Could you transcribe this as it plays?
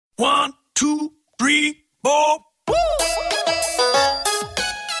1, 2, 3, 4. Woo!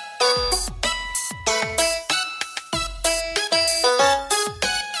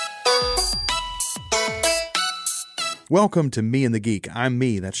 Welcome to Me and the Geek. I'm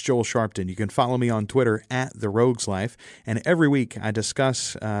me, that's Joel Sharpton. You can follow me on Twitter at The Rogues Life, and every week I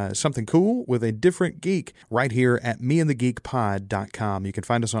discuss something cool with a different geek right here at meandthegeekpod.com. You can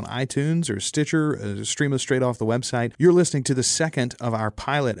find us on iTunes or Stitcher, stream us straight off the website. You're listening to the second of our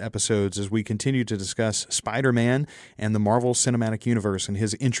pilot episodes as we continue to discuss Spider-Man and the Marvel Cinematic Universe and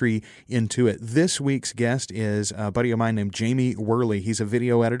his entry into it. This week's guest is a buddy of mine named Jamie Worley. He's a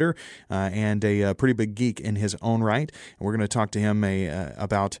video editor and a pretty big geek in his own right. And we're going to talk to him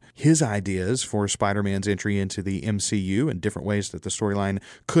about his ideas for Spider-Man's entry into the MCU and different ways that the storyline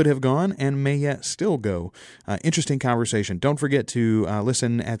could have gone and may yet still go. Interesting conversation. Don't forget to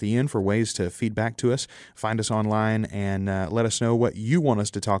listen at the end for ways to feedback to us. Find us online and let us know what you want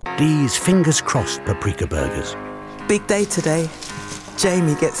us to talk about. These fingers crossed paprika burgers. Big day today.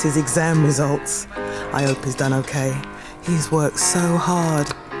 Jamie gets his exam results. I hope he's done okay. He's worked so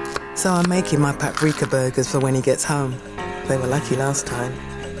hard. So I'm making my paprika burgers for when he gets home. They were lucky last time.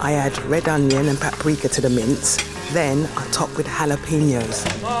 I add red onion and paprika to the mince. Then I top with jalapenos.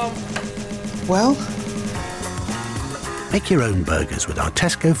 Well? Make your own burgers with our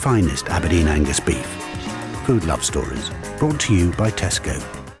Tesco finest Aberdeen Angus beef. Food Love Stories, brought to you by Tesco.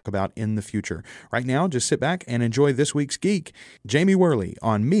 About in the future. Right now, just sit back and enjoy this week's geek, Jamie Worley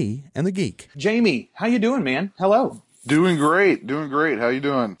on Me and the Geek. Jamie, how you doing, man? Hello. Doing great. How you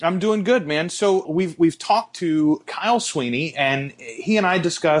doing? I'm doing good, man. So we've talked to Kyle Sweeney, and he and I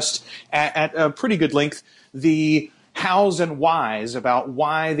discussed at a pretty good length the hows and whys about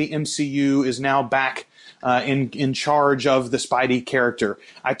why the MCU is now back in charge of the Spidey character.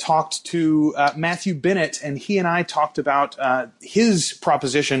 I talked to Matthew Bennett, and he and I talked about his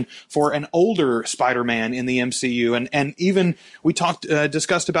proposition for an older Spider-Man in the MCU, and even we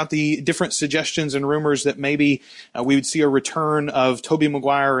discussed about the different suggestions and rumors that maybe we would see a return of Tobey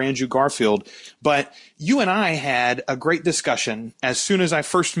Maguire or Andrew Garfield. But you and I had a great discussion as soon as I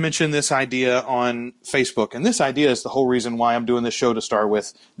first mentioned this idea on Facebook, and this idea is the whole reason why I'm doing this show to start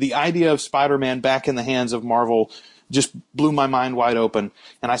with. The idea of Spider-Man back in the hands of Marvel just blew my mind wide open.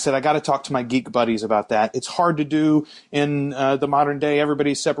 And I said, I got to talk to my geek buddies about that. It's hard to do in the modern day.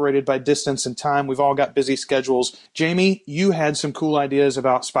 Everybody's separated by distance and time. We've all got busy schedules. Jamie, you had some cool ideas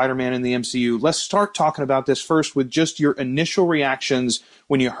about Spider-Man in the MCU. Let's start talking about this first with just your initial reactions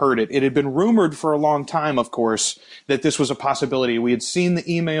when you heard it. It had been rumored for a long time, of course, that this was a possibility. We had seen the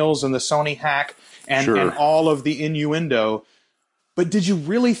emails and the Sony hack and all of the innuendo. But did you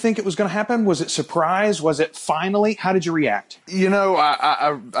really think it was going to happen? Was it surprise? Was it finally? How did you react? You know,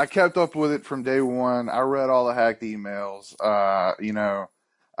 I kept up with it from day one. I read all the hacked emails. I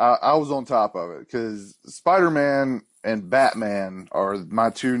was on top of it because Spider-Man and Batman are my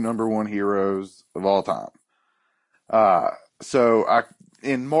two number one heroes of all time.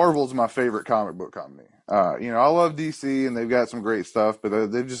 And Marvel's my favorite comic book company. I love DC and they've got some great stuff,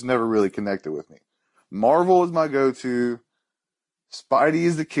 but they've just never really connected with me. Marvel is my go-to. Spidey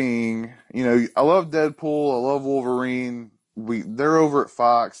is the king. I love Deadpool. I love Wolverine. They're over at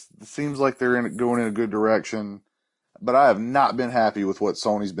Fox. It seems like they're going in a good direction. But I have not been happy with what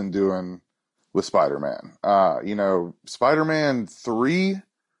Sony's been doing with Spider-Man. Spider-Man 3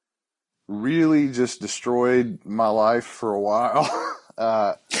 really just destroyed my life for a while.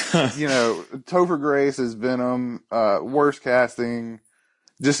 Topher Grace as Venom, worst casting,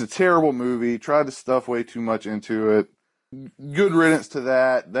 just a terrible movie. Tried to stuff way too much into it. Good riddance to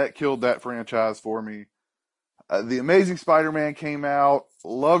that. That killed that franchise for me. The Amazing Spider-Man came out.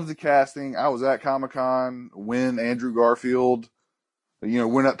 Loved the casting. I was at Comic-Con when Andrew Garfield,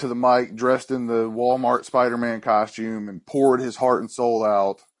 went up to the mic dressed in the Walmart Spider-Man costume and poured his heart and soul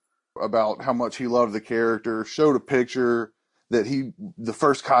out about how much he loved the character. Showed a picture that the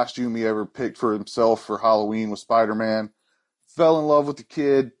first costume he ever picked for himself for Halloween was Spider-Man. Fell in love with the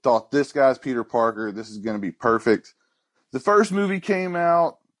kid. Thought, this guy's Peter Parker. This is going to be perfect. The first movie came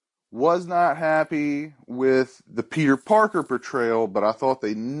out, was not happy with the Peter Parker portrayal, but I thought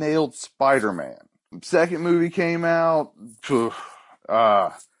they nailed Spider-Man. Second movie came out,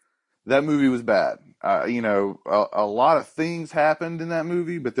 that movie was bad. A lot of things happened in that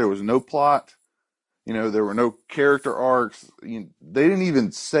movie, but there was no plot. There were no character arcs. They didn't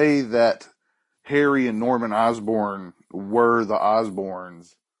even say that Harry and Norman Osborn were the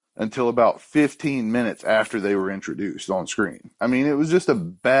Osborns until about 15 minutes after they were introduced on screen. I mean, it was just a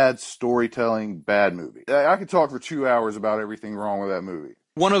bad storytelling, bad movie. I could talk for 2 hours about everything wrong with that movie.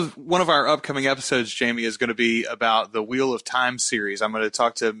 One of our upcoming episodes, Jamie, is going to be about the Wheel of Time series. I'm going to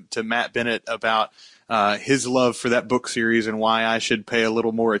talk to Matt Bennett about his love for that book series and why I should pay a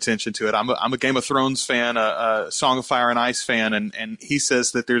little more attention to it. I'm a Game of Thrones fan, a Song of Fire and Ice fan, and he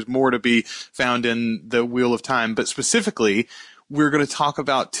says that there's more to be found in the Wheel of Time. But specifically, we're going to talk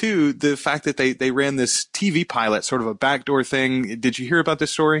about, too, the fact that they ran this TV pilot, sort of a backdoor thing. Did you hear about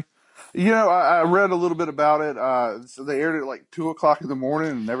this story? I read a little bit about it. So they aired it at like 2:00 in the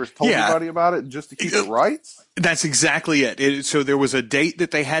morning and never told anybody about it just to keep the rights. That's exactly it. So there was a date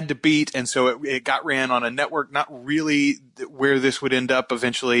that they had to beat, and so it got ran on a network, not really where this would end up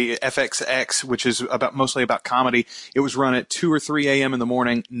eventually, FXX, which is mostly about comedy. It was run at 2 or 3 a.m. in the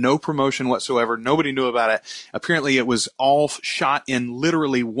morning, no promotion whatsoever. Nobody knew about it. Apparently it was all shot in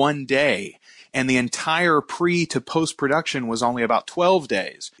literally one day. And the entire pre to post production was only about 12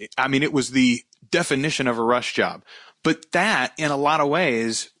 days. I mean, it was the definition of a rush job. But that, in a lot of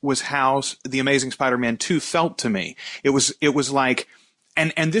ways, was how The Amazing Spider-Man 2 felt to me. It was like,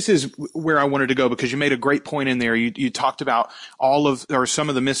 and this is where I wanted to go, because you made a great point in there. You talked about some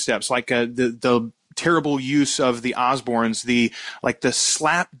of the missteps, like the terrible use of the Osborns, the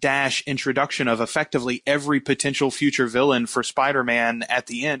slapdash introduction of effectively every potential future villain for Spider-Man at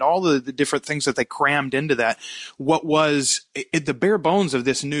the end, all the different things that they crammed into that. What was the bare bones of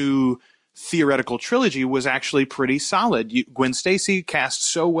this new theoretical trilogy was actually pretty solid. Gwen Stacy cast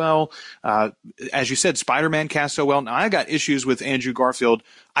so well. As you said, Spider-Man cast so well. Now, I got issues with Andrew Garfield.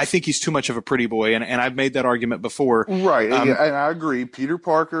 I think he's too much of a pretty boy, and I've made that argument before. Right, and I agree. Peter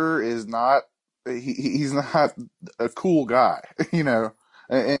Parker is not he's not a cool guy, and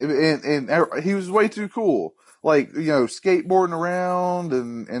he was way too cool. Skateboarding around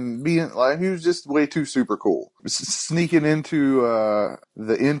and being like, he was just way too super cool. Sneaking into,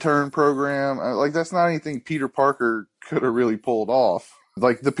 the intern program. That's not anything Peter Parker could have really pulled off.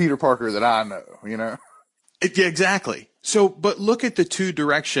 Like the Peter Parker that I know, Yeah, exactly. So, but look at the two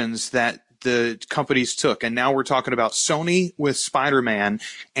directions that the companies took. And now we're talking about Sony with Spider-Man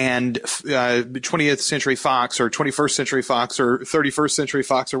and 20th Century Fox or 21st Century Fox or 31st Century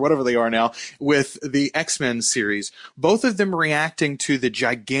Fox or whatever they are now with the X-Men series. Both of them reacting to the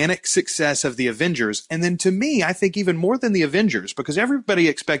gigantic success of the Avengers. And then to me, I think even more than the Avengers, because everybody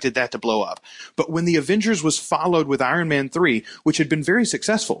expected that to blow up. But when the Avengers was followed with Iron Man 3, which had been very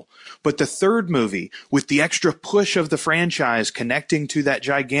successful, but the third movie with the extra push of the franchise connecting to that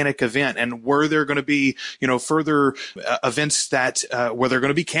gigantic event, and were there going to be, further events that were there going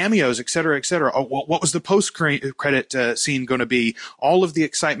to be cameos, et cetera, et cetera? What was the post-credit scene going to be? All of the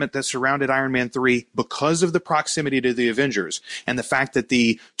excitement that surrounded Iron Man 3 because of the proximity to the Avengers and the fact that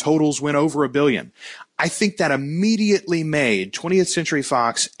the totals went over $1 billion. I think that immediately made 20th Century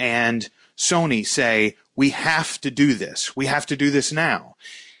Fox and Sony say, we have to do this. We have to do this now.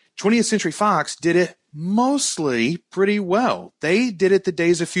 20th Century Fox did it mostly pretty well. They did it the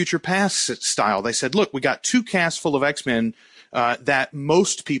Days of Future Past style. They said, look, we got 2 casts full of X-Men that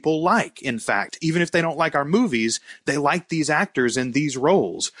most people like, in fact. Even if they don't like our movies, they like these actors in these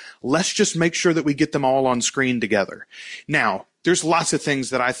roles. Let's just make sure that we get them all on screen together. Now, there's lots of things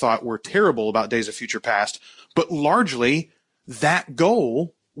that I thought were terrible about Days of Future Past, but largely that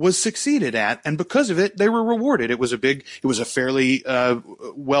goal was succeeded at, and because of it, they were rewarded. It was a fairly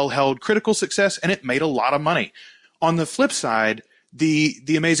well-held critical success, and it made a lot of money. On the flip side,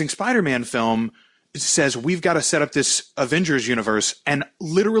 the Amazing Spider-Man film says we've got to set up this Avengers universe, and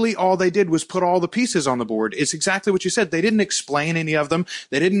literally all they did was put all the pieces on the board. It's exactly what you said. They didn't explain any of them.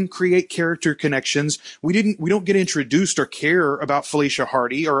 They didn't create character connections. We don't get introduced or care about Felicia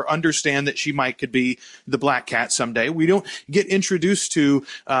Hardy or understand that she could be the Black Cat someday. We don't get introduced to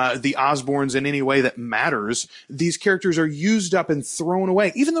the Osborns in any way that matters. These characters are used up and thrown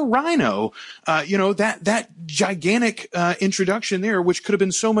away. Even the Rhino, that gigantic introduction there, which could have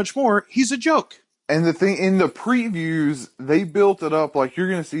been so much more, he's a joke. And the thing, in the previews, they built it up like you're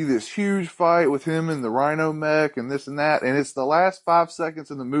going to see this huge fight with him and the Rhino mech and this and that. And it's the last 5 seconds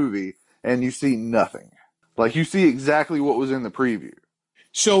in the movie and you see nothing. Like you see exactly what was in the preview.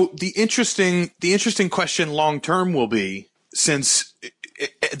 So the interesting question long term will be, since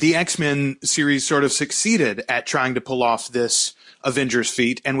the X-Men series sort of succeeded at trying to pull off this Avengers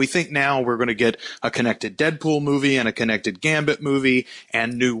feat, and we think now we're going to get a connected Deadpool movie and a connected Gambit movie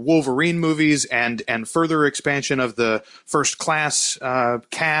and new Wolverine movies and further expansion of the First Class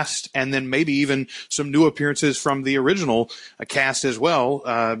cast, and then maybe even some new appearances from the original cast as well,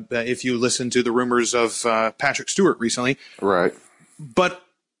 if you listen to the rumors of Patrick Stewart recently. Right. But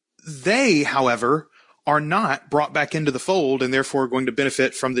they, however, are not brought back into the fold and therefore going to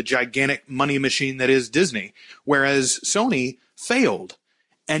benefit from the gigantic money machine that is Disney, whereas Sony failed.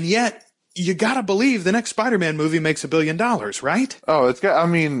 And yet, you gotta believe the next Spider-Man movie makes $1 billion, right? Oh,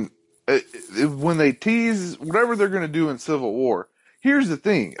 when they tease whatever they're going to do in Civil War, here's the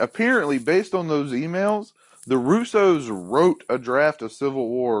thing. Apparently, based on those emails, the Russos wrote a draft of Civil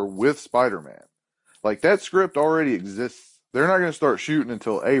War with Spider-Man. Like, that script already exists. They're not going to start shooting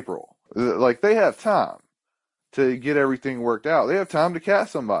until April. Like, they have time to get everything worked out. They have time to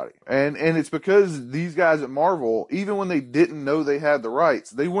cast somebody. And it's because these guys at Marvel, even when they didn't know they had the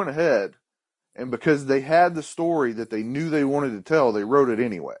rights, they went ahead, and because they had the story that they knew they wanted to tell, they wrote it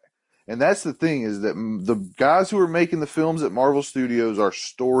anyway. And that's the thing, is that the guys who are making the films at Marvel Studios are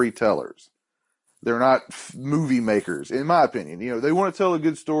storytellers. They're not movie makers, in my opinion. You know, they want to tell a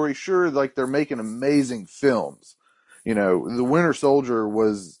good story. Sure, like, they're making amazing films. You know, The Winter Soldier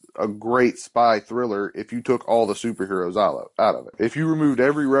was a great spy thriller if you took all the superheroes out of it. If you removed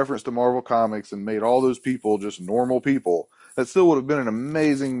every reference to Marvel Comics and made all those people just normal people, that still would have been an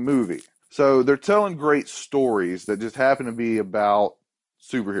amazing movie. So they're telling great stories that just happen to be about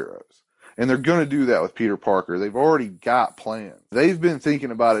superheroes. And they're going to do that with Peter Parker. They've already got plans. They've been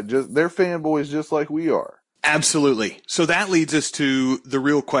thinking about it. They're fanboys just like we are. Absolutely. So that leads us to the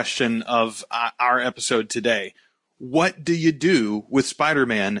real question of our episode today. What do you do with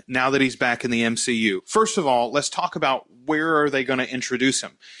Spider-Man now that he's back in the MCU? First of all, let's talk about where are they going to introduce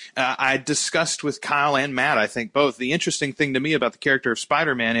him. I discussed with Kyle and Matt, I think both, the interesting thing to me about the character of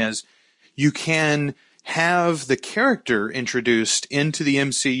Spider-Man is you can have the character introduced into the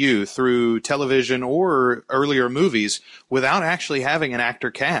MCU through television or earlier movies without actually having an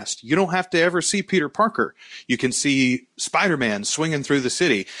actor cast. You don't have to ever see Peter Parker. You can see Spider-Man swinging through the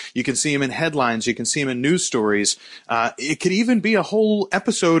city. You can see him in headlines. You can see him in news stories. It could even be a whole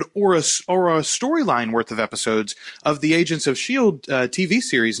episode or a storyline worth of episodes of the Agents of S.H.I.E.L.D. TV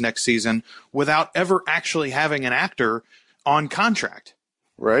series next season without ever actually having an actor on contract.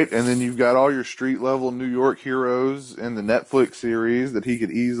 Right, and then you've got all your street-level New York heroes in the Netflix series that he could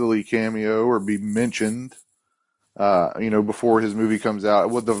easily cameo or be mentioned, before his movie comes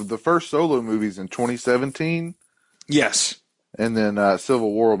out. Well, the first solo movie's in 2017. Yes. And then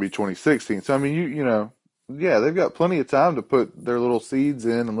Civil War will be 2016. So, I mean, they've got plenty of time to put their little seeds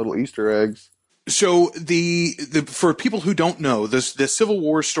in and little Easter eggs. So the for people who don't know, the Civil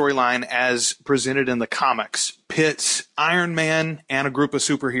War storyline as presented in the comics pits Iron Man and a group of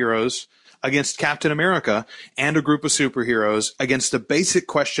superheroes against Captain America and a group of superheroes against the basic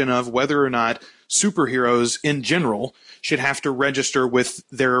question of whether or not superheroes in general should have to register with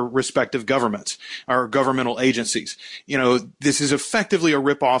their respective governments or governmental agencies. You know, this is effectively a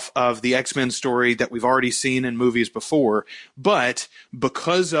ripoff of the X-Men story that we've already seen in movies before, but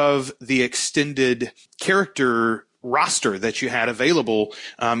because of the extended character roster that you had available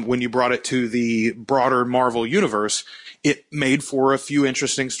when you brought it to the broader Marvel universe, it made for a few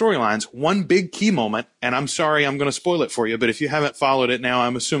interesting storylines. One big key moment, and I'm sorry I'm going to spoil it for you, but if you haven't followed it now,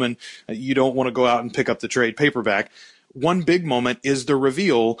 I'm assuming you don't want to go out and pick up the trade paperback. One big moment is the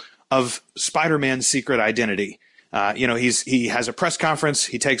reveal of Spider-Man's secret identity. He has a press conference.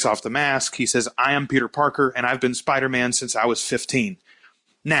 He takes off the mask. He says, "I am Peter Parker, and I've been Spider-Man since I was 15.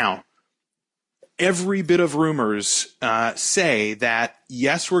 Now, every bit of rumors say that,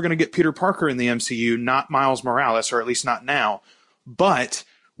 yes, we're going to get Peter Parker in the MCU, not Miles Morales, or at least not now, but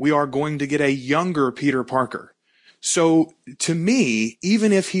we are going to get a younger Peter Parker. So to me,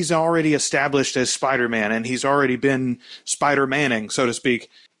 even if he's already established as Spider-Man and he's already been Spider-Manning, so to speak,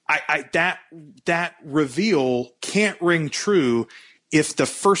 that reveal can't ring true if the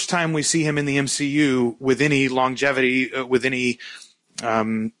first time we see him in the MCU with any longevity, with any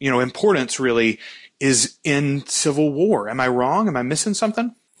importance really, is in Civil War. Am I wrong? Am I missing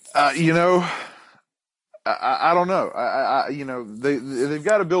something? I don't know. They've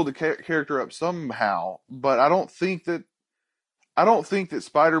got to build a character up somehow, but I don't think that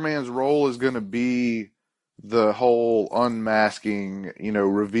Spider-Man's role is going to be the whole unmasking,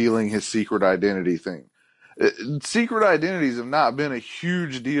 revealing his secret identity thing. Secret identities have not been a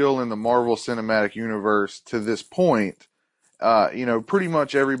huge deal in the Marvel Cinematic Universe to this point. Pretty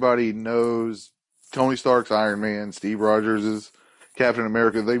much everybody knows Tony Stark's Iron Man, Steve Rogers is Captain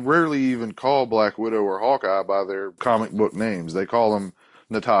America. They rarely even call Black Widow or Hawkeye by their comic book names. They call them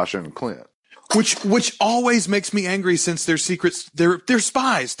Natasha and Clint. Which always makes me angry, since they're secrets. They're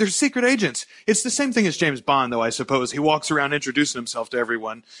spies. They're secret agents. It's the same thing as James Bond, though, I suppose. He walks around introducing himself to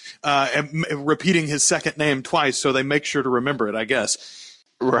everyone, and repeating his second name twice, so they make sure to remember it, I guess.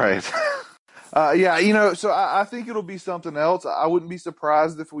 Right. So I think it'll be something else. I wouldn't be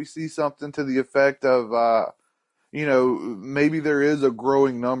surprised if we see something to the effect of, maybe there is a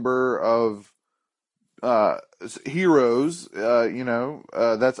growing number of heroes.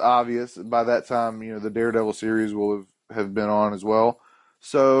 That's obvious. By that time, the Daredevil series will have been on as well.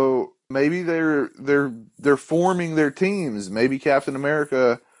 So maybe they're forming their teams. Maybe Captain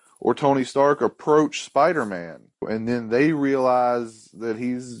America or Tony Stark approach Spider-Man, and then they realize that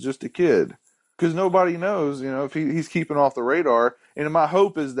he's just a kid. Because nobody knows, if he's keeping off the radar. And my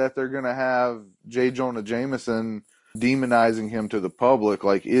hope is that they're going to have J. Jonah Jameson demonizing him to the public.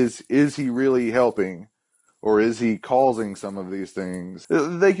 Like, is he really helping? Or is he causing some of these things?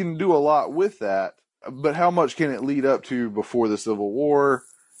 They can do a lot with that. But how much can it lead up to before the Civil War?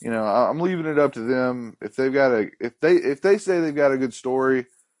 I'm leaving it up to them. If they say they've got a good story,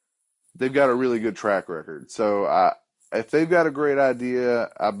 they've got a really good track record. So if they've got a great idea,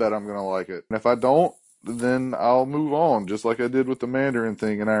 I bet I'm going to like it. And if I don't, then I'll move on, just like I did with the Mandarin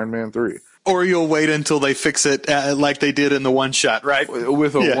thing in Iron Man 3. Or you'll wait until they fix it like they did in the one shot, right?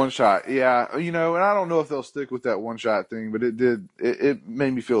 With a one shot, yeah. And I don't know if they'll stick with that one shot thing, but it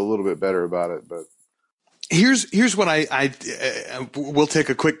made me feel a little bit better about it. But here's what I we'll take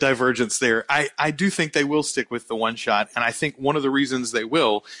a quick divergence there. I do think they will stick with the one shot, and I think one of the reasons they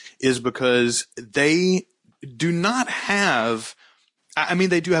will is because they do not have. I mean,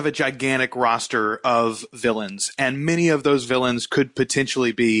 they do have a gigantic roster of villains, and many of those villains could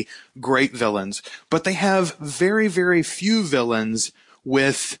potentially be great villains, but they have very, very few villains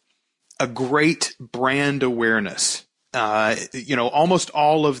with a great brand awareness. Almost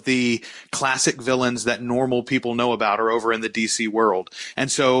all of the classic villains that normal people know about are over in the DC world. And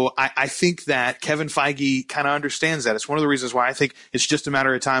so I think that Kevin Feige kind of understands that. It's one of the reasons why I think it's just a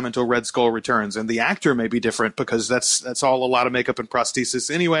matter of time until Red Skull returns. And the actor may be different because that's all a lot of makeup and prosthesis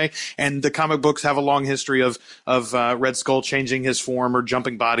anyway. And the comic books have a long history of Red Skull changing his form or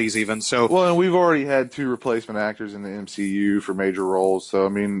jumping bodies even. So, well, and we've already had 2 replacement actors in the MCU for major roles. So, I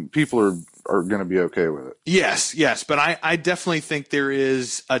mean, people are going to be okay with it. Yes. But I definitely think there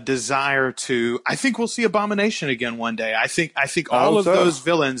is a desire to. I think we'll see Abomination again one day. I think all of those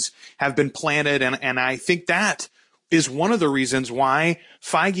villains have been planted, and I think that is one of the reasons why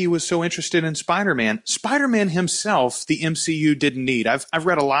Feige was so interested in Spider-Man. Spider-Man himself, the MCU didn't need. I've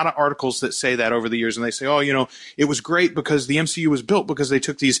read a lot of articles that say that over the years, and they say, it was great because the MCU was built because they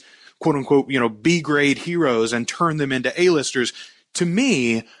took these quote unquote, B-grade heroes and turned them into A-listers. To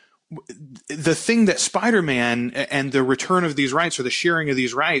me, the thing that Spider-Man and the return of these rights or the sharing of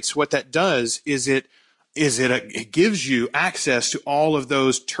these rights, what that does is it gives you access to all of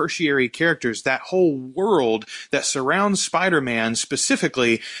those tertiary characters, that whole world that surrounds Spider-Man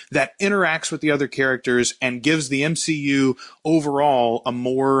specifically, that interacts with the other characters and gives the MCU overall a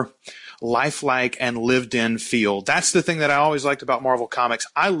more lifelike and lived in feel. That's the thing that I always liked about Marvel Comics.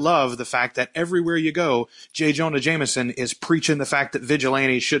 I love the fact that everywhere you go, J. Jonah Jameson is preaching the fact that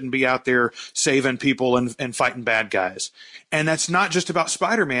vigilantes shouldn't be out there saving people and fighting bad guys. And that's not just about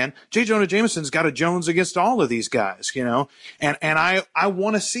Spider-Man. J. Jonah Jameson's got a Jones against all of these guys, and I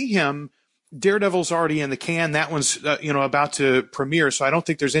want to see him. Daredevil's already in the can. That one's, about to premiere. So I don't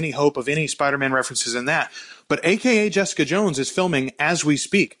think there's any hope of any Spider-Man references in that. But AKA Jessica Jones is filming as we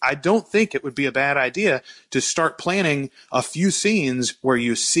speak. I don't think it would be a bad idea to start planning a few scenes where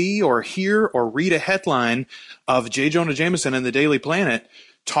you see or hear or read a headline of J. Jonah Jameson in the Daily Planet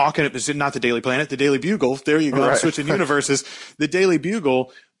talking, not the Daily Planet, the Daily Bugle. There you go. Right. I'm switching universes. The Daily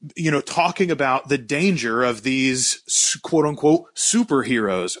Bugle, talking about the danger of these quote unquote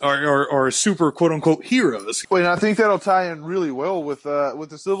superheroes or super quote unquote heroes. Well, and I think that'll tie in really well with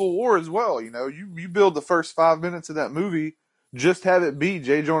the Civil War as well. You build the first 5 minutes of that movie, just have it be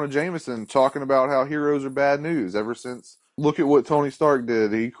J. Jonah Jameson talking about how heroes are bad news ever since. Look at what Tony Stark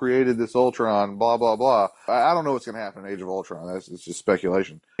did. He created this Ultron, blah, blah, blah. I don't know what's going to happen in Age of Ultron. It's just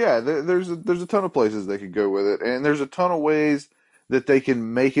speculation. Yeah, there's a ton of places they could go with it. And there's a ton of ways that they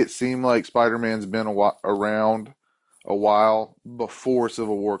can make it seem like Spider-Man's been around a while before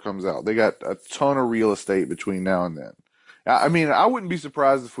Civil War comes out. They got a ton of real estate between now and then. I mean, I wouldn't be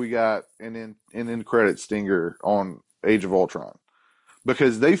surprised if we got an end credit stinger on Age of Ultron,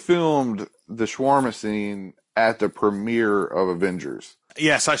 because they filmed the shawarma scene at the premiere of Avengers.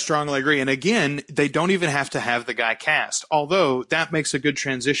 Yes, I strongly agree. And again, they don't even have to have the guy cast, although that makes a good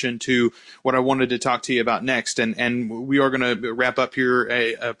transition to what I wanted to talk to you about next. And we are going to wrap up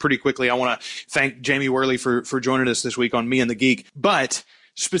here pretty quickly. I want to thank Jamie Worley for joining us this week on Me and the Geek. But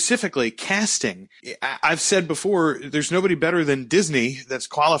specifically casting, I've said before, there's nobody better than Disney that's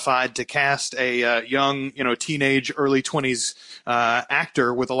qualified to cast a young, teenage, early 20s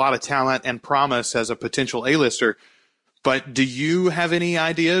actor with a lot of talent and promise as a potential A-lister. But do you have any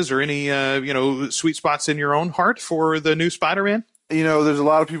ideas or any, sweet spots in your own heart for the new Spider-Man? There's a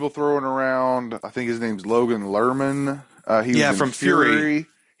lot of people throwing around, I think his name's Logan Lerman. He was from Fury.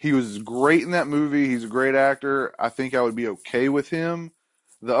 He was great in that movie. He's a great actor. I think I would be okay with him.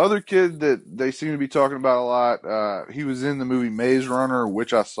 The other kid that they seem to be talking about a lot, he was in the movie Maze Runner,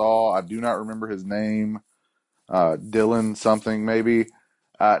 which I saw. I do not remember his name. Dylan something, maybe.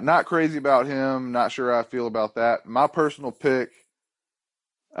 Not crazy about him. Not sure how I feel about that. My personal pick,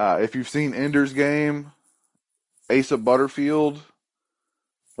 if you've seen Ender's Game, Asa Butterfield,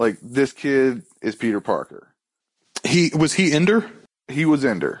 like, this kid is Peter Parker. Was he Ender? He was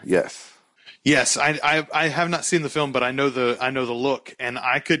Ender, yes. Yes, I have not seen the film, but I know the look, and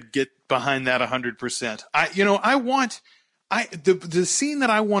I could get behind that 100%. The scene that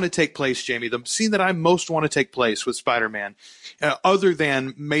I want to take place, Jamie, the scene that I most want to take place with Spider-Man, other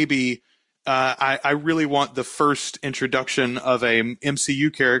than maybe I really want the first introduction of a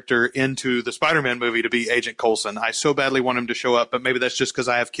MCU character into the Spider-Man movie to be Agent Coulson. I so badly want him to show up, but maybe that's just because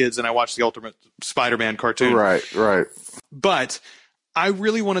I have kids and I watch the Ultimate Spider-Man cartoon. Right. But I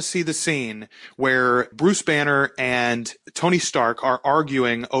really want to see the scene where Bruce Banner and Tony Stark are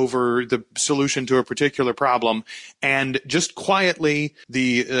arguing over the solution to a particular problem, and just quietly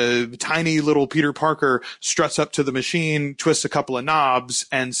the tiny little Peter Parker struts up to the machine, twists a couple of knobs,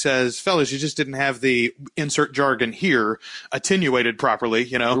 and says, "Fellas, you just didn't have the insert jargon here attenuated properly,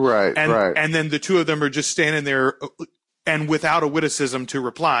 Right. And then the two of them are just standing there and without a witticism to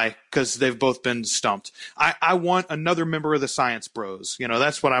reply, because they've both been stumped. I want another member of the Science Bros.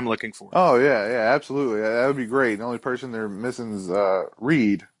 That's what I'm looking for. Oh, yeah, absolutely. That would be great. The only person they're missing is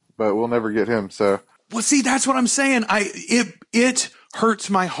Reed, but we'll never get him, so. Well, see, that's what I'm saying. It hurts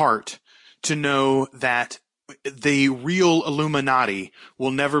my heart to know that the real Illuminati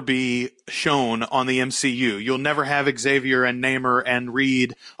will never be shown on the MCU. You'll never have Xavier and Namor and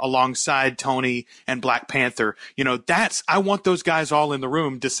Reed alongside Tony and Black Panther. I want those guys all in the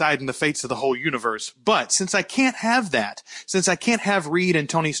room deciding the fates of the whole universe. But since I can't have that, since I can't have Reed and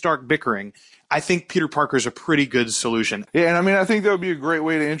Tony Stark bickering, I think Peter Parker's a pretty good solution. Yeah, and I think that would be a great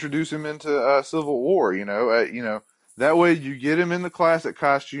way to introduce him into Civil War, That way you get him in the classic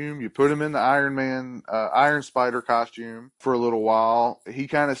costume, you put him in the Iron Spider costume for a little while. He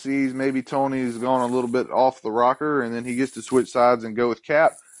kind of sees maybe Tony's gone a little bit off the rocker, and then he gets to switch sides and go with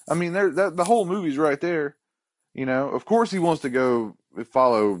Cap. The whole movie's right there. Of course he wants to go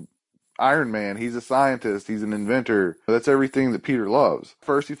follow Iron Man. He's a scientist. He's an inventor. That's everything that Peter loves.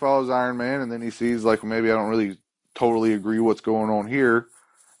 First he follows Iron Man, and then he sees, maybe I don't really totally agree what's going on here,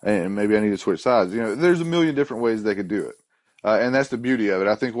 and maybe I need to switch sides. There's a million different ways they could do it. And that's the beauty of it.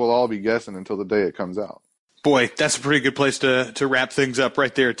 I think we'll all be guessing until the day it comes out. Boy, that's a pretty good place to wrap things up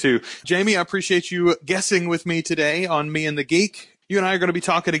right there, too. Jamie, I appreciate you guessing with me today on Me and the Geek. You and I are going to be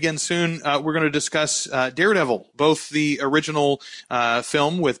talking again soon. We're going to discuss Daredevil, both the original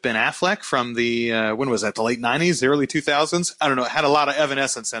film with Ben Affleck from the, when was that, the late 90s, the early 2000s? I don't know. It had a lot of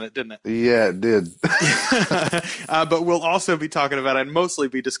Evanescence in it, didn't it? Yeah, it did. But we'll also be talking about and mostly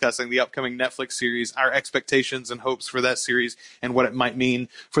be discussing the upcoming Netflix series, our expectations and hopes for that series, and what it might mean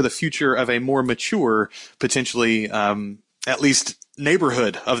for the future of a more mature, potentially, at least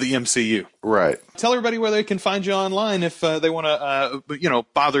neighborhood of the MCU. Right. Tell everybody where they can find you online if they want to,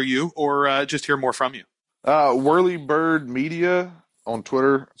 bother you or just hear more from you. Whirlybird Media on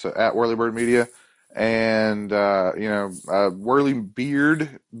Twitter. So at Whirlybird Media. And,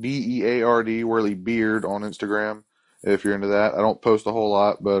 Whirlybeard, B-E-A-R-D, Whirlybeard on Instagram, if you're into that. I don't post a whole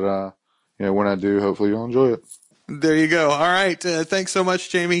lot, but, when I do, hopefully you'll enjoy it. There you go. All right. Thanks so much,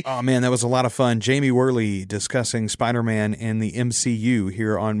 Jamie. Oh, man, that was a lot of fun. Jamie Worley discussing Spider-Man and the MCU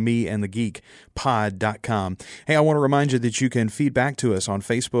here on meandthegeekpod.com. Hey, I want to remind you that you can feed back to us on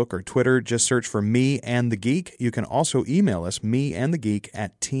Facebook or Twitter. Just search for Me and the Geek. You can also email us,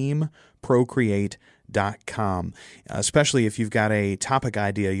 meandthegeek@teamprocreate.com. Especially if you've got a topic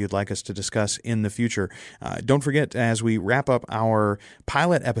idea you'd like us to discuss in the future. Don't forget, as we wrap up our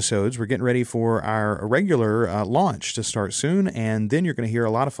pilot episodes, we're getting ready for our regular launch to start soon, and then you're going to hear a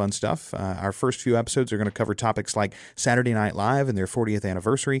lot of fun stuff. Our first few episodes are going to cover topics like Saturday Night Live and their 40th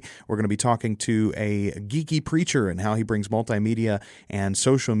anniversary. We're going to be talking to a geeky preacher and how he brings multimedia and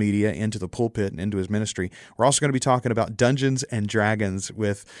social media into the pulpit and into his ministry. We're also going to be talking about Dungeons and Dragons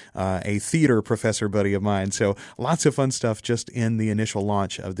with a theater professor buddy of mine. So lots of fun stuff just in the initial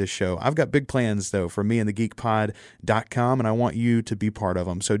launch of this show. I've got big plans, though, for meandthegeekpod.com, and I want you to be part of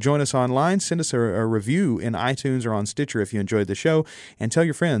them. So join us online, send us a review in iTunes or on Stitcher if you enjoyed the show, and tell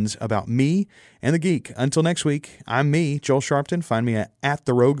your friends about Me and the Geek. Until next week, I'm me, Joel Sharpton. Find me at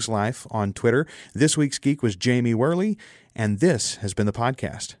The Rogues Life on Twitter. This week's geek was Jamie Worley, and this has been the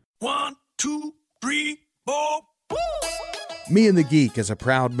podcast. 1, 2, 3, 4. Me and the Geek is a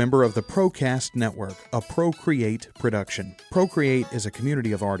proud member of the Procast Network, a Procreate production. Procreate is a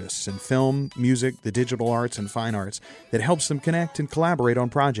community of artists in film, music, the digital arts, and fine arts that helps them connect and collaborate on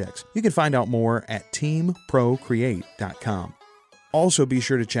projects. You can find out more at teamprocreate.com. Also, be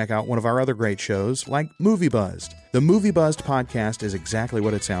sure to check out one of our other great shows like Movie Buzzed. The Movie Buzzed podcast is exactly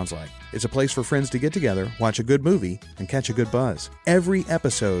what it sounds like. It's a place for friends to get together, watch a good movie, and catch a good buzz. Every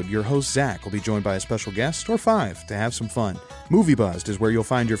episode, your host Zach will be joined by a special guest or 5 to have some fun. Movie Buzzed is where you'll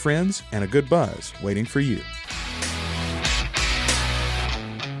find your friends and a good buzz waiting for you.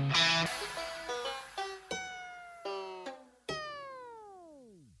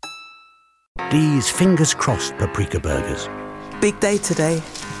 These fingers crossed paprika burgers. Big day today.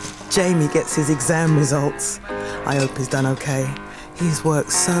 Jamie gets his exam results. I hope he's done okay. He's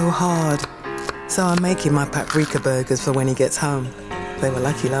worked so hard. So I'm making my paprika burgers for when he gets home. They were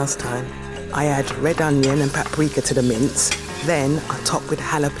lucky last time. I add red onion and paprika to the mince. Then I top with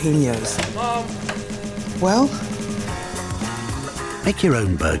jalapenos. Well? Make your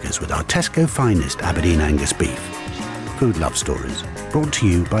own burgers with our Tesco finest Aberdeen Angus beef. Food Love Stories, brought to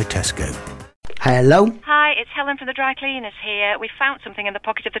you by Tesco. Hello? Hi, it's Helen from the dry cleaners here. We found something in the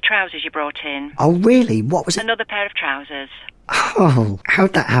pocket of the trousers you brought in. Oh, really? What was it? Another pair of trousers. Oh,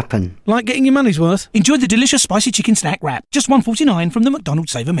 how'd that happen? Like getting your money's worth? Enjoy the delicious spicy chicken snack wrap. Just $1.49 from the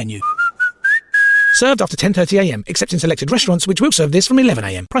McDonald's Saver menu. Served after 10:30am, except in selected restaurants which will serve this from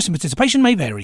 11am. Price and participation may vary.